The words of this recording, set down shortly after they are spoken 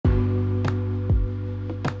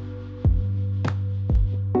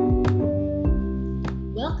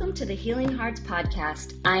Welcome to the Healing Hearts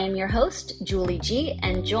podcast. I am your host, Julie G,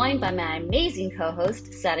 and joined by my amazing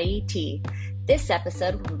co-host, Sarai T. This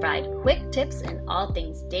episode will provide quick tips in all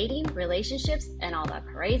things dating, relationships, and all the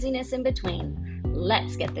craziness in between.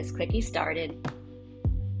 Let's get this quickie started.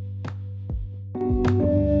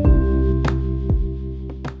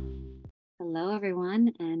 Hello,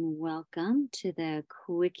 everyone, and welcome to the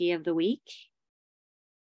Quickie of the Week.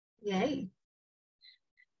 Yay.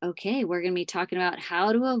 Okay, we're going to be talking about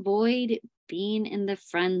how to avoid being in the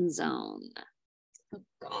friend zone. Oh,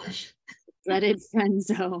 gosh. Dreaded friend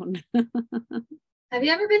zone. Have you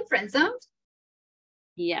ever been friend zoned?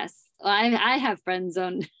 Yes, well, I have friend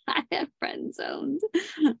zoned. I have friend zoned.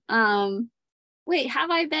 Wait, have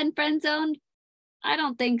I been friend zoned? I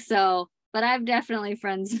don't think so, but I've definitely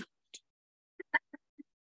friend zoned.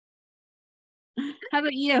 How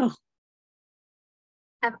about you?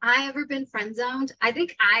 Have I ever been friend zoned? I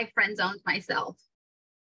think I friend zoned myself.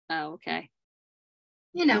 Oh, okay.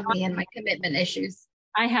 You know, me and my commitment issues.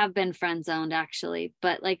 I have been friend zoned actually,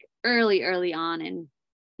 but like early on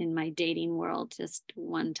in my dating world, just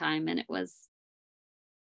one time, and it was,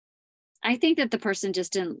 I think that the person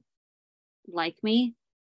just didn't like me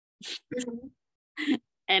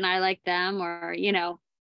and I like them, or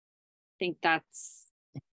think that's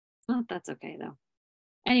okay though.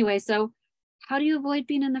 Anyway, so how do you avoid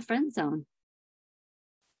being in the friend zone?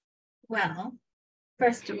 Well,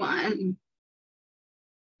 first of all, let me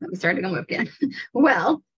start again again.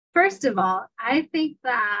 Well, first of all, I think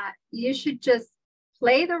that you should just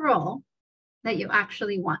play the role that you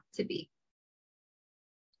actually want to be.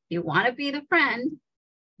 If you want to be the friend,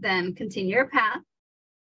 then continue your path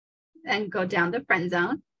and go down the friend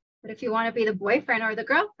zone. But if you want to be the boyfriend or the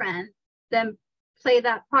girlfriend, then play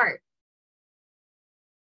that part.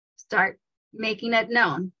 Start making it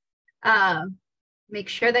known. Make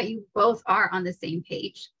sure that you both are on the same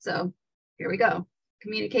page. So here we go.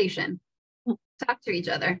 Communication. Talk to each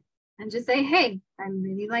other and just say, hey, I'm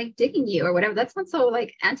really like digging you or whatever. That sounds so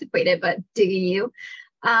like antiquated, but digging you.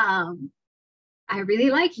 I really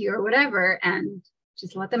like you or whatever. And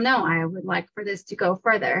just let them know I would like for this to go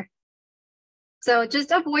further. So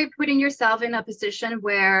just avoid putting yourself in a position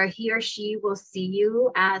where he or she will see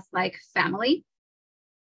you as like family.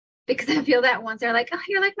 Because I feel that once they're like, oh,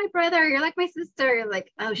 you're like my brother, you're like my sister, you're like,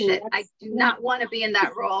 oh shit, I do not want to be in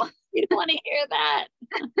that role. You don't want to hear that.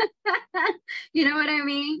 You know what I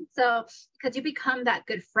mean? So, because you become that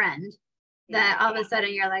good friend that all of a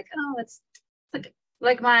sudden you're like, oh, it's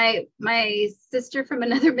like my sister from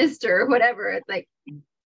another mister or whatever. It's like,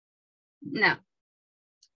 no.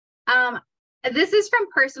 This is from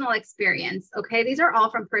personal experience. Okay. These are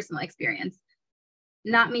all from personal experience.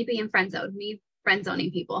 Not me being friend zoned, me friend zoning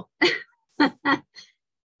people.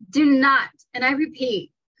 Do not, and I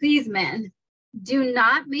repeat, please, men, do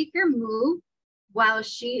not make your move while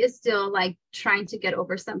she is still like trying to get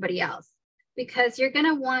over somebody else, because you're going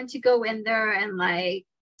to want to go in there and like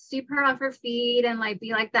sweep her off her feet and like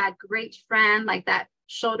be like that great friend, like that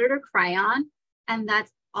shoulder to cry on. And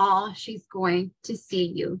that's all she's going to see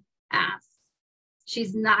you as.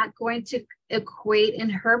 She's not going to equate in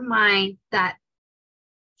her mind that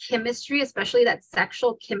chemistry, especially that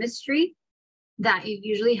sexual chemistry that you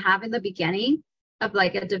usually have in the beginning of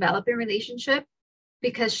like a developing relationship,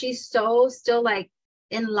 because she's so still like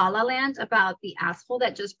in la la land about the asshole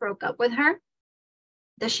that just broke up with her,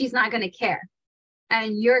 that she's not going to care.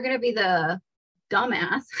 And you're going to be the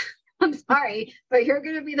dumbass. I'm sorry, but you're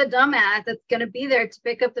going to be the dumbass that's going to be there to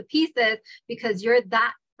pick up the pieces because you're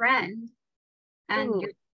that friend. And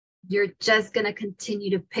you're just going to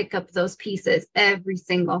continue to pick up those pieces every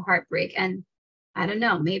single heartbreak. And I don't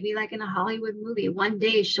know, maybe like in a Hollywood movie, one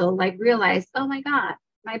day she'll like realize, oh my God,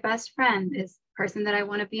 my best friend is the person that I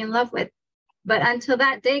want to be in love with. But until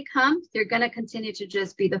that day comes, you're going to continue to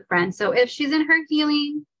just be the friend. So if she's in her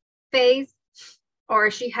healing phase,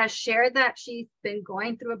 or she has shared that she's been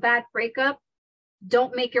going through a bad breakup,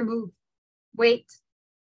 don't make your move. Wait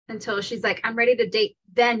until she's like, I'm ready to date.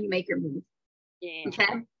 Then you make your move. Yeah.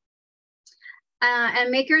 Okay. And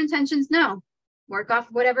make your intentions known. Work off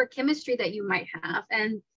whatever chemistry that you might have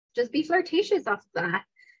and just be flirtatious off of that.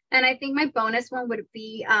 And I think my bonus one would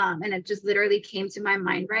be, and it just literally came to my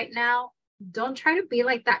mind right now, don't try to be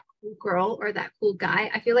like that cool girl or that cool guy.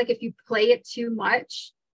 I feel like if you play it too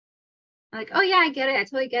much, like, oh yeah, I get it. I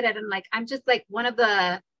totally get it. And like, I'm just like one of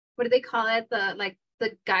the, what do they call it? The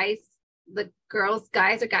guys, the girls,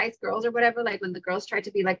 guys or guys, girls or whatever. Like when the girls try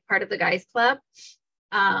to be like part of the guys club,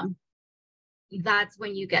 that's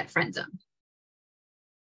when you get friend zoned.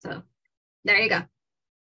 So there you go.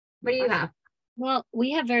 What do you have? Well,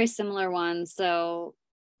 we have very similar ones. So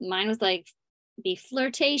mine was like be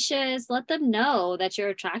flirtatious. Let them know that you're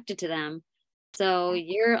attracted to them. So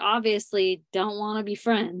you're obviously don't want to be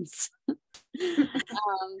friends.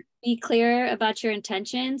 Be clear about your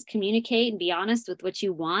intentions, communicate and be honest with what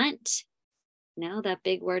you want. That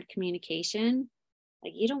big word communication.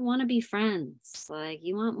 Like, you don't want to be friends. Like,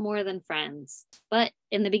 you want more than friends. But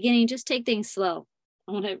in the beginning, just take things slow.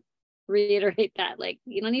 I want to reiterate that. Like,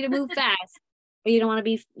 you don't need to move fast, but you don't want to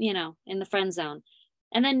be, in the friend zone.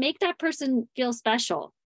 And then make that person feel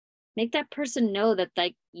special. Make that person know that,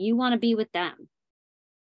 like, you want to be with them.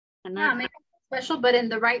 And that, make it special, but in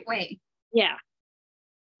the right way. Yeah.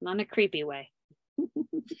 Not in a creepy way.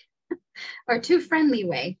 Or too friendly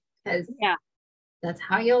way. Because that's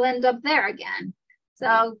how you'll end up there again.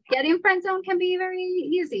 So getting friend zone can be very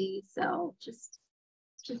easy. So just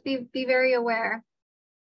be very aware.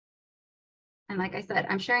 And like I said,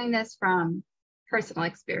 I'm sharing this from personal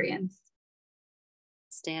experience.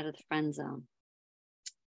 Stay out of the friend zone.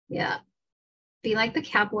 Yeah. Be like the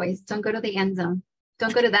Cowboys. Don't go to the end zone.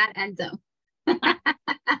 Don't go to that end zone.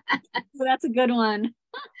 So that's a good one.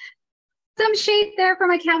 Some shade there for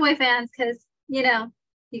my Cowboy fans, because, you got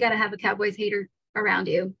to have a Cowboys hater around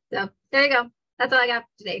you. So there you go. That's all I got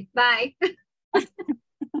today. Bye.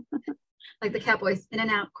 Like the Cowboys, in and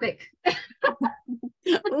out, quick.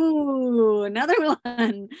 Ooh, another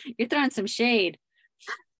one. You're throwing some shade.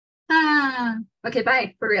 Okay,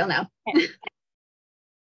 bye. For real now.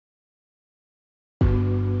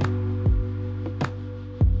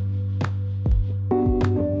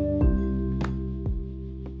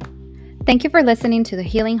 Thank you for listening to the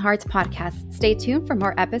Healing Hearts podcast. Stay tuned for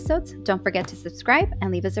more episodes. Don't forget to subscribe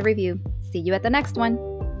and leave us a review. See you at the next one.